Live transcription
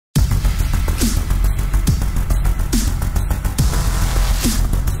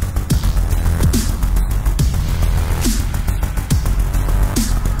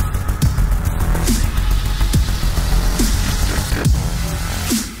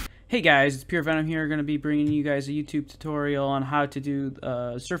Hey guys, it's Pure Venom here. Going to be bringing you guys a YouTube tutorial on how to do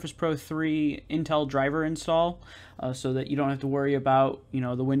Surface Pro 3 Intel driver install, so that you don't have to worry about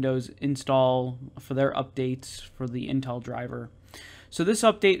the Windows install for their updates for the Intel driver. So this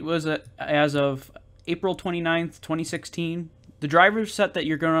update was as of April 29th, 2016. The driver set that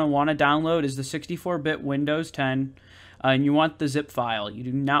you're going to want to download is the 64-bit Windows 10, and you want the zip file. You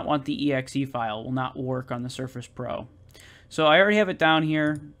do not want the exe file. It will not work on the Surface Pro. So I already have it down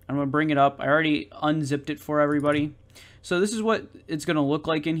here. I'm going to bring it up. I already unzipped it for everybody. So this is what it's going to look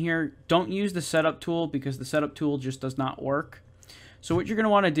like in here. Don't use the setup tool because the setup tool just does not work. So what you're going to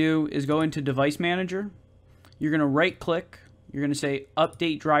want to do is go into Device Manager. You're going to right click. You're going to say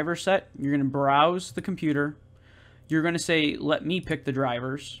Update Driver Set. You're going to browse the computer. You're going to say Let me pick the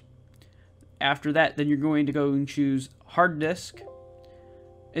drivers. After that, then you're going to go and choose Hard Disk.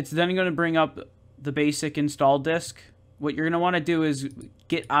 It's then going to bring up the basic install disk. What you're going to want to do is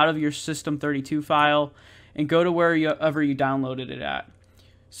get out of your System32 file and go to wherever you downloaded it at.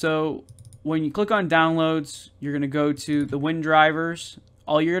 So when you click on Downloads, you're going to go to the Win drivers.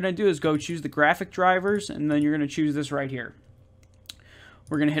 All you're going to do is go choose the graphic drivers, and then you're going to choose this right here.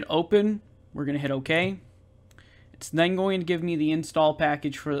 We're going to hit Open. We're going to hit OK. It's then going to give me the install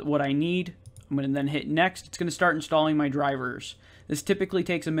package for what I need. I'm going to then hit Next. It's going to start installing my drivers. This typically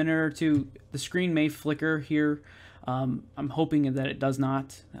takes a minute or two. The screen may flicker here. I'm hoping that it does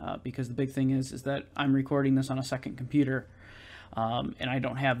not, because the big thing is that I'm recording this on a second computer, and I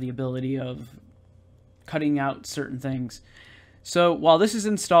don't have the ability of cutting out certain things. So while this is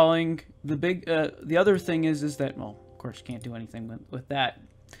installing, the other thing is that, well, of course you can't do anything with that.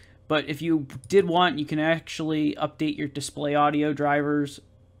 But if you did want, you can actually update your display audio drivers.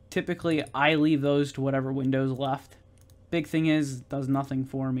 Typically, I leave those to whatever Windows left. Big thing is, it does nothing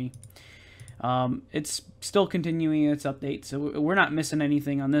for me. It's still continuing its update, so we're not missing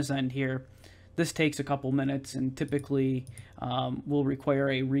anything on this end here. This takes a couple minutes and typically will require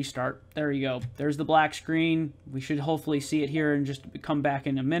a restart. There you go. There's the black screen. We should hopefully see it here and just come back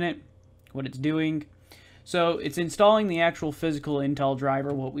in a minute what it's doing. So it's installing the actual physical Intel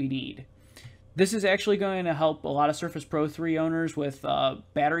driver, what we need. This is actually going to help a lot of Surface Pro 3 owners with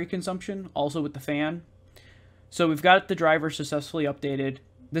battery consumption, also with the fan. So we've got the driver successfully updated.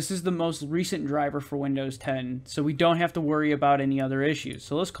 This is the most recent driver for Windows 10, so we don't have to worry about any other issues.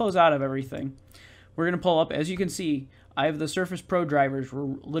 So let's close out of everything. We're going to pull up, as you can see, I have the Surface Pro drivers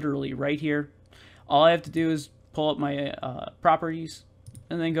literally right here. All I have to do is pull up my properties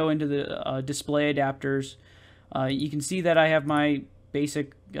and then go into the display adapters. You can see that I have my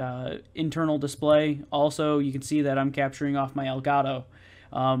basic internal display. Also, you can see that I'm capturing off my Elgato,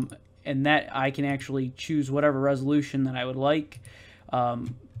 and that I can actually choose whatever resolution that I would like.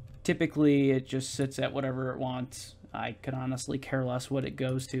 Typically it just sits at whatever it wants. I could honestly care less what it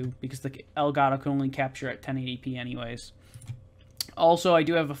goes to because the Elgato can only capture at 1080p anyways. Also, I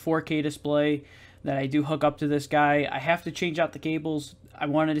do have a 4K display that I do hook up to this guy. I have to change out the cables. I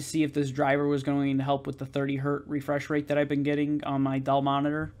wanted to see if this driver was going to help with the 30 Hz refresh rate that I've been getting on my Dell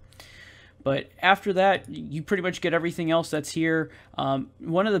monitor. But after that, you pretty much get everything else that's here.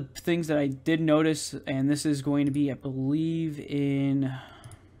 One of the things that I did notice, and this is going to be, I believe, in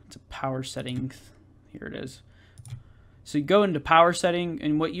it's a power setting. Here it is. So you go into power setting,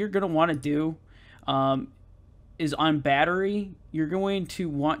 and what you're going to want to do is on battery, you're going to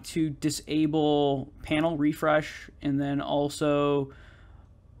want to disable panel refresh and then also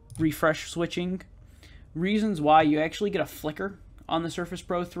refresh switching. Reasons why: you actually get a flicker on the Surface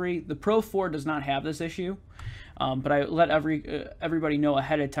Pro 3. The Pro 4 does not have this issue, but I let everybody know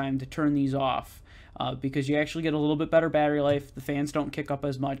ahead of time to turn these off because you actually get a little bit better battery life. The fans don't kick up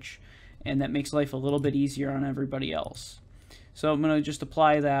as much, and that makes life a little bit easier on everybody else. So I'm going to just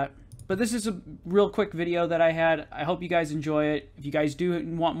apply that. But this is a real quick video that I had. I hope you guys enjoy it. If you guys do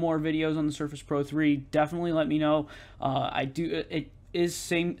want more videos on the Surface Pro 3, definitely let me know. It's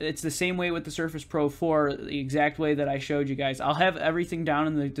the same way with the Surface Pro 4, the exact way that I showed you guys. I'll have everything down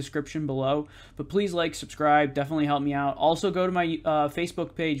in the description below, but please like, subscribe, definitely help me out. Also go to my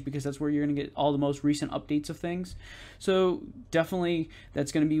Facebook page because that's where you're going to get all the most recent updates of things. So definitely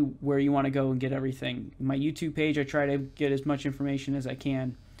that's going to be where you want to go and get everything. My YouTube page, I try to get as much information as I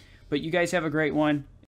can. But you guys have a great one.